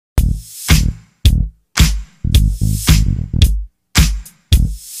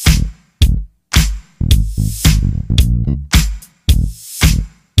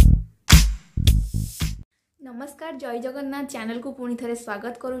नमस्कार जय जगन्नाथ चैनल को पुणी थे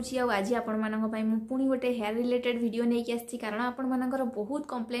स्वागत करुँची आज आपण पुणी गोटे हेयर रिलेटेड वीडियो नहीं आसी कारण आपण बहुत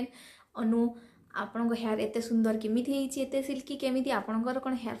कंप्लेन अनु आपण हेयर एत सुंदर केमी एत सिल्की केमी आपंकर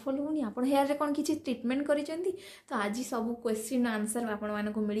कौन हेयर फॉल होनी आप हेयर रे कौन किसी ट्रीटमेंट करिसेंती तो आज सब क्वेश्चन आंसर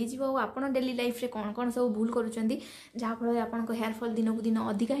आपण को मिल जाव आप डेली लाइफ रे कौन कौन सब भूल करुँच जहाँफल आपण हेयर फॉल दिन को दिन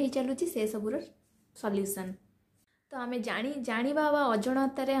अधिका ही चलुची से सबूर सॉल्यूशन तो आम जानिबा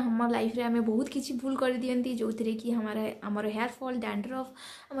अजणतार हम लाइफ रे आम बहुत किसी भूल कर दियंती जो थी कि हमारे हेयर फॉल डैंड्रफ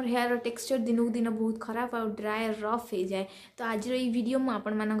आम हेयर टेक्सचर दिन को दिन बहुत खराब और ड्राई रफ हो जाए। तो आज ये वीडियो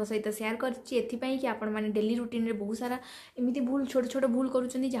मुझे सहित शेयर करपाई कि आपण मैंने डेली रूटीन रे बहुत सारा एमती भूल छोट छोट भूल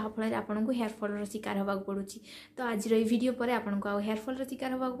करुँच जहाँफल आपन को हेयर फॉल शिकार होगा पड़ुची। तो आज ये वीडियो पर आपन को हेयर फॉल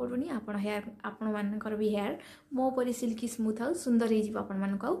शिकार होगा पड़ूनी आपण मानकर भी हेयर मो परी सिल्की स्मूथ आउ सुंदर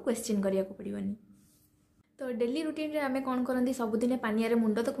हो क्वेश्चन करिया को पड़िबनी। तो डेली रूटीन रे आमे कौन करती सबुदिन पानिया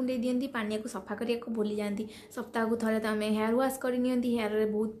मुंड तो कुंडे दियंती पानिया को सफा करिया को भूली जाती सप्ताह को थरे तो आम हेयर वाश कर नियंती हेयर रे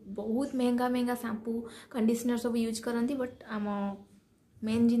बहुत बहुत महंगा महंगा शैम्पू कंडीशनर सब यूज करती बट आम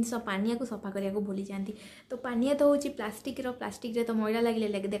मेन जिनस पानिया को सफा करिया को भूली जाती। तो पानिया तो हूँ प्लास्टिक रे तो मैला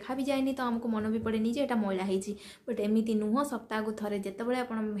लगे देखा भी जाए तो आमको मन भी पड़ेनि जे एटा मैला होती बट एमती नुह सप्ताह को थरे जितेबाला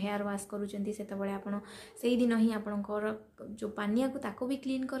आप हेयर वाश करुँचे आप से दिन ही आपंकर जो पानिया को ताको भी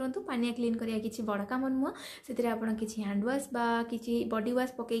क्लीन करूँ पानिया क्लीन करिया किसी बड़ काम नुह से आपड़ किसी हैंड वाश बा किसी बॉडी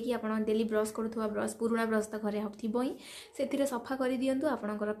वाश पकईकि आप डेली ब्रश करुवा ब्रश पुराणा ब्रश तो घरे थी ही से सफा कर दिंतु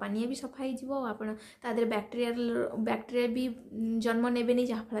आपंकर पानिया भी सफा हो तादे बैक्टेरिया भी जन्म ने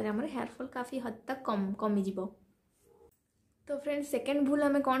जहाँफल आम हेयर फॉल काफ़ी हद तक कमी जीवो। तो फ्रेंड्स सेकेंड भूल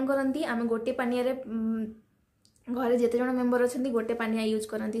आम कौन करती आम गोटे पानिया घरे जिते जन मेम्बर अच्छा गोटे पानिया यूज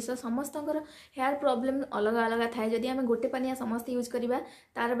करती सो समस्त हेयर प्रॉब्लम अलग अलग थाए जदि आम गोटे पानिया समस्त यूज करवा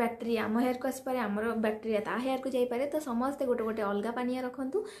तार बैक्टेरिया आम हेयर को आसपे आमर बैक्टेरिया ता हेयर को जापे तो समस्ते गोटे गोटे अलग पानिया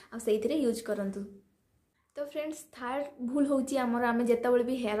रखु आ यूज करूँ। तो फ्रेंड्स थर्ड भूल होची आमर आम जितेबाला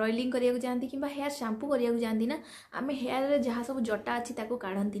भी हेयर ऑयलिंग करिया जाती कि हेयर शैम्पू करिया जाती ना आम हेयर जहाँ सब जटा अच्छी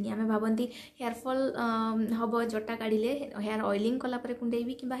काढ़ती आम भावती हेयर फॉल हम जटा काढ़ले हेयर ऑयलिंग कलापर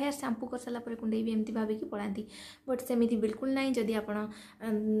कुंडेबी कि हेयर शैम्पू कर सारापर कुंडेबी एमती भाविकी पड़ाती बट सेमती बिल्कुल ना जदि आप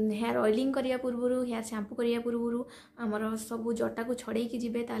हेयर ऑयलिंग करिया पूर्वर हेयर शैम्पू करिया पूर्वर आमर सब जटा को छड़ेकी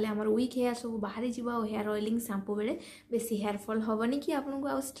जीवे ताले आमर वीक हेयर सब बाहरी जीव और हेयर ऑयलिंग शैम्पू बेले बेसी हेयर फॉल हेनी कि आपको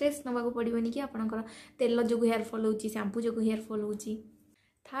आउ स्ट्रेस नवा पड़ोनी कि आपंकर तेल जो हेयर फॉल होची शैम्पू जो हेयर फॉल होची।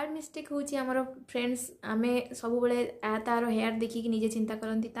 थर्ड मिस्टेक होची आमर फ्रेंड्स आमे सब बेले तार हेयर देखिकी निजे चिंता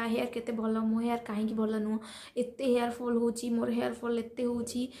करती ता हेयर केते भल मो हेयर कहीं भल नुह एते हेयर फॉल होची मोर हेयर फॉल एते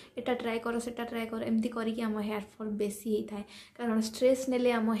होची एटा ट्राई कर सेटा ट्राई कर एमती करिकी आम हेयर फॉल बेसी होता है कारण स्ट्रेस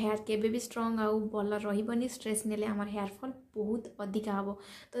नेले आम हेयर केबे भी स्ट्रंग आउ भल रहिबनी स्ट्रेस नेले आम हेयर फॉल बहुत अधिका हम।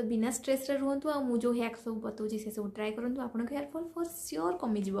 तो बिना स्ट्रेस रे रुहतु आ मु जो हेयर सब बताऊँ से सब ट्राई करूँ आपन हेयर फॉल फॉर श्योर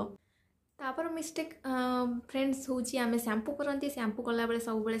कमी जीवो। तापर मिस्टेक फ्रेंड्स होची आमे शैम्पू करती शैम्पू कला बेले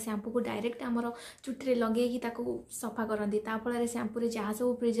सब बेले शैम्पू को डायरेक्ट आमर चुट्टी लगे ताको सफा करती ताफल शैम्पू जहाँ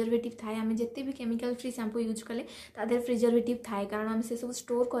सब प्रिजर्वेटिव थाए आम जिते भी केमिकल फ्री शैम्पू यूज कले तादे प्रिजर्वेटिव थाए कारण आम से सब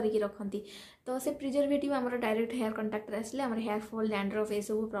स्टोर करके रखती तो से प्रिजर्वेटिव आमर डायरेक्ट हेयर कंटाक्ट आसले आम हेयर फॉल डैंड्रफ ये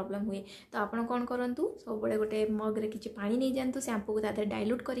सब प्रॉब्लम हुए। तो आपन कौन करूँ सब बड़े गोटे मग्रे किसी पानी नहीं जातु शैम्पू को तादे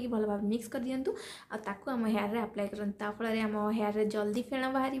डाइल्यूट करके भल भाव मिक्स कर दिंतु आम हेयर रे अप्लाई करते ताफल आम हेयर रे जल्दी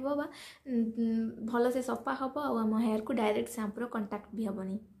फेण बाहर भल से सफा हम आम हेयर को डायरेक्ट शैम्पूर कंटाक्ट भी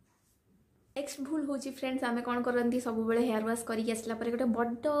हेनी। नेक्स्ट भूल हूँ फ्रेंड्स आम कौन करती सब बेले हेयर वाश करके आसला गोटे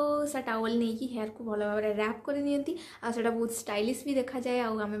बड़ सा टावल नहीं कि हेयर को भल भाव रैप कर दियंती आ सेटा बहुत स्टाइलिश भी देखा जाए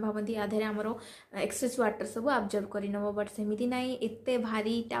आम भावती आधे आमर एक्सेस वाटर सब अब्जर्व कर नब बट सेमती ना एते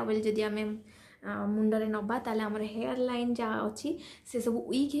भारी टावल जदि आम मुंडरे नबा ताले हमर हेयर लाइन जहाँ अच्छी से सब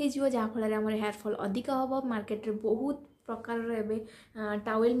वीक हो जहाँफल आमर हेयर फॉल अधिक हम। मार्केट रे बहुत प्रकार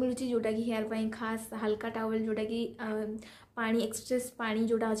टावेल मिलूँ जोटा कि हेयर पाई खास हल्का टावेल जोटा कि पानी एक्सप्रेस पानी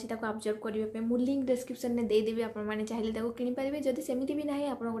जोटा अच्छी अब्जर्व करने मु लिंक डिस्क्रिप्शन में देदेवी आपने चाहिए किनीपारे जदि सेमती भी ना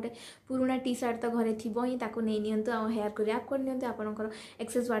आप गोटे पुराना टी सार्ट तो घरे थी ही नहीं नियंतु आ हेयर को रैप कर आपंकर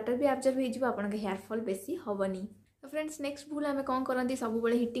एक्सेस वाटर भी अब्जर्व हो हेयर फॉल बेसी हेनी। तो फ्रेंड्स नेक्स्ट भूल आम कौन करती सब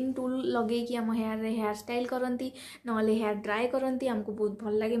बेले हिटिंग टूल लगे कि आम हेयर रे हेयर स्टाइल करती ना हेयर ड्राई करती आमको बहुत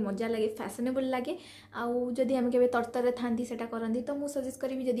भल लगे मजा लगे फैशनेबल लगे आउ जदि आम के तरतर था सेटा करती तो मुझे सजेस्ट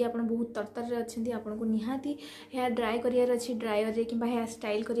करी जदि आप बहुत तरतर अच्छे आपको निहाती हेयर ड्राई करार अच्छी ड्रायर रे कि हेयर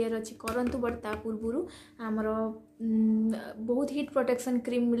स्टाइल करार अच्छी करूँ बट ता पूर्व आमर बहुत हिट प्रोटेक्शन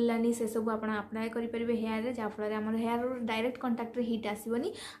क्रीम मिललानी से सब आप अप्लाई करेंगे हेयर रे जहाँफल आम हेयर डायरेक्ट कंटाक्ट रे हिट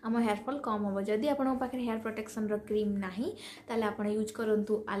आसबनी आम हेयर फॉल कम हम जदि आपन पाखे हेयर प्रोटेक्शन क्रीम नाही ताले आपण यूज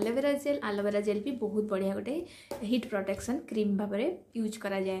करंतु एलोवेरा जेल भी बहुत बढ़िया गोटे हिट प्रोटेक्शन क्रीम भाव में यूज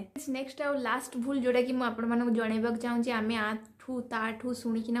करा जाए। नेक्स्ट आउ लास्ट भूल जोटा कि मुझे जनवाक चाहूँगी आम ताठू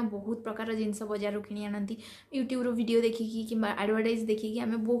शुणिकिना बहुत प्रकार जिनस बजार किणी आनती यूट्यूब वीडियो देखिकी कि एडवर्टाइज देखिकी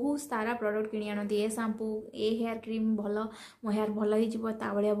आम बहुत सारा प्रोडक्ट किणी आनती ए शैम्पू ए हेयर क्रीम भल मो हेयर भल हो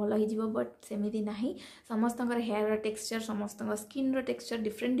भाया भल हो बट सेमती ना समस्त हेयर टेक्सचर समस्त स्किन टेक्सचर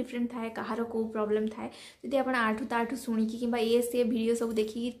डिफरेंट डिफरेंट थाए कहार को प्रॉब्लम थाए जदि आप आठू ताठू शुणिकी कि ए सी वीडियो सब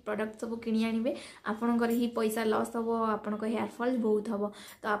देखिकी प्रोडक्ट सब किणी आनिबे आपणकर ही पैसा लॉस हम आपण हेयर फॉल बहुत हम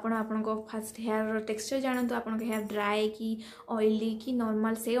तो आपण फास्ट हेयर टेक्सचर जानतु आपण हेयर ड्राए कि ऑयली कि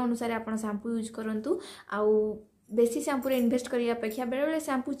नॉर्मल से अनुसार आप शैम्पू यूज करूँ आउ बेसी शैम्पू इन्वेस्ट करने अपेक्षा बेले बेले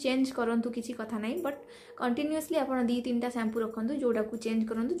शैम्पू चेंज करूँ किसी कथा ना बट कंटिन्यूअसली आप 2-3टा शैम्पू रखु जोटा को चेंज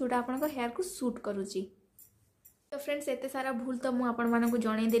करूँ जोटा आप हेयर को सूट करुच्ची। तो फ्रेंड्स एते सारा भूल तो मुझे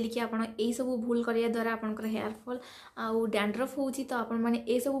जनईदेली कि आप सब भूल करने द्वारा आपंकर हेयर फॉल आउ डैंड्रफ होची तो आपण मैंने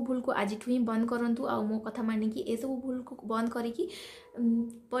ये सब भूल को आज ही बंद करूँ आ मो कथा मानिकी ये सब भूल को बंद करी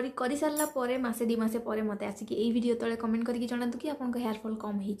कर सारा पर मसे 2 मास पर मत आसिक ये वीडियो तले कमेंट करके जनातु कि आपन हेयर फॉल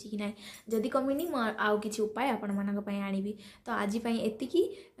कम होची कि ना जदि कमिनी आउ किछि उपाय आपण मानक पई आनिबी। तो आज पई एतिकी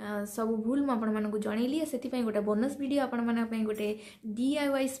सब भूल मु आपण मानक जनैली सेति पई गोटे बोनस वीडियो आपण मानक पई गोटे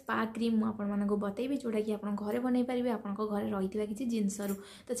DIY स्पा क्रीम मु आपण मानक बतैबी जोटा कि आपण घरे बनै परिबे आपण घरे रहितबा किछि जिंसरु।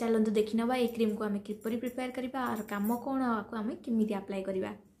 तो चलंतु देखिनबा ए क्रीम को आमे किपरि प्रिपेयर करबा आर काम कोन आको आमे किमिति अप्लाई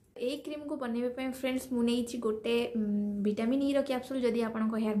करबा। ए क्रीम को बनैबे फ्रेंड्स मुझे गोटे विटामिन ई कैप्सूल जदि आप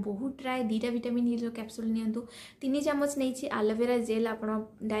हेयर बहुत ड्राए 2टा विटामिन ई कैप्सूल नियंतु 3 चम्मच नहीं एलोवेरा जेल आप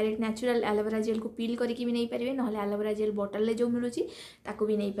डायरेक्ट नेचुरल एलोवेरा जेल को पील करके भी नहीं पारे ना एलोवेरा जेल बोतल में जो मिलूँ ताकू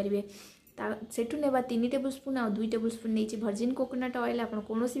भी नहीं पारे सेठू नेबा 3 टेबल स्पून आ 2 टेबल स्पून नहीं वर्जिन कोकोनट ऑयल आप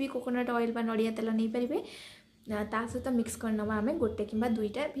कौन भी कोकोनट ऑयल बा नड़िया तेल नहीं पारे ता सहित मिक्स करनबा आमे गोटे किंबा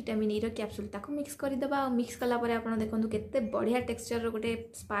 2टा विटामिन ई कैप्सूल ताको मिक्स करदेबा और मिक्स कला परे आपण देखंतु केते बढ़िया टेक्सचर गोटे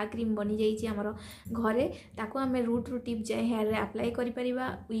स्पा क्रीम बनी जाइछि हमर घरे ताको आमे रूट रु टिप जाय हेयर रे अप्लाई करि परिबा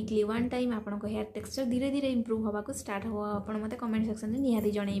वीकली 1 टाइम आपण को हेयर टेक्सचर धीरे धीरे इंप्रूव होबा को स्टार्ट हो आपण मते कमेंट सेक्शन में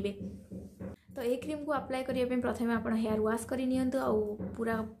निहाती जणैबे। तो ये क्रीम को अप्लाई करने प्रथम आप हेयर वाश करनी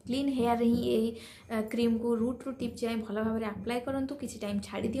पूरा क्लीन हेयर ही ये क्रीम को रूट रु टिप जाए भल भाव में अप्लाई करूँ किसी टाइम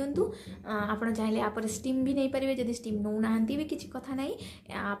छाड़ी दिंतु आप चाहिए आप स्टीम भी नहीं पारे जब स्टीम नौ ना भी किसी कथा ना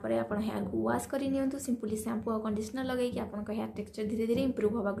आप हेयर को वाश करनी सिंपली शैम्पू और कंडीशनर लगे आप हेयर टेक्सचर धीरे धीरे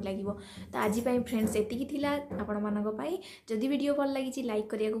इंप्रूव होगा लगे। तो आज फ्रेंड्स एतिकी आपण मानी जदि वीडियो भल लगी लाइक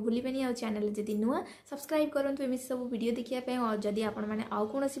करने को भूलें और चैनल जदि नुआ सब्सक्राइब करूँ एमती सब वीडियो देखापी और जदि आप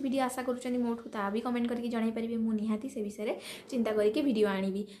कौन वीडियो आशा करूँ ता भी कमेंट करके जणाई पारिबे मु निहाती से विषय चिंता करके वीडियो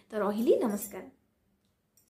आनिबी। तो रहिली नमस्कार।